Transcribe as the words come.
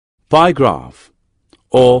Pie graph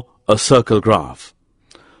or a circle graph.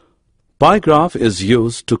 Pie graph is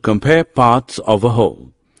used to compare parts of a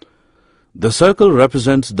whole. The circle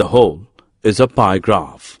represents the whole is a pie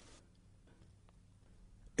graph.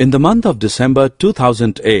 In the month of December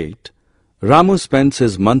 2008, Ramu spends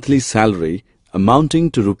his monthly salary amounting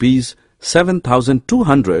to Rs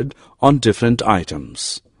 7,200 on different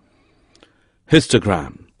items.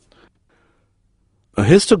 Histogram. A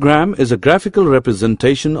histogram is a graphical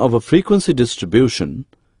representation of a frequency distribution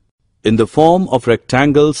in the form of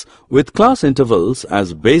rectangles with class intervals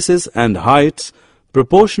as bases and heights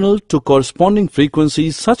proportional to corresponding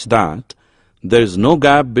frequencies such that there is no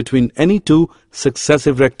gap between any two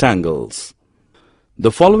successive rectangles.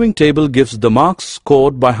 The following table gives the marks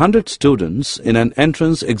scored by 100 students in an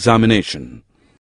entrance examination.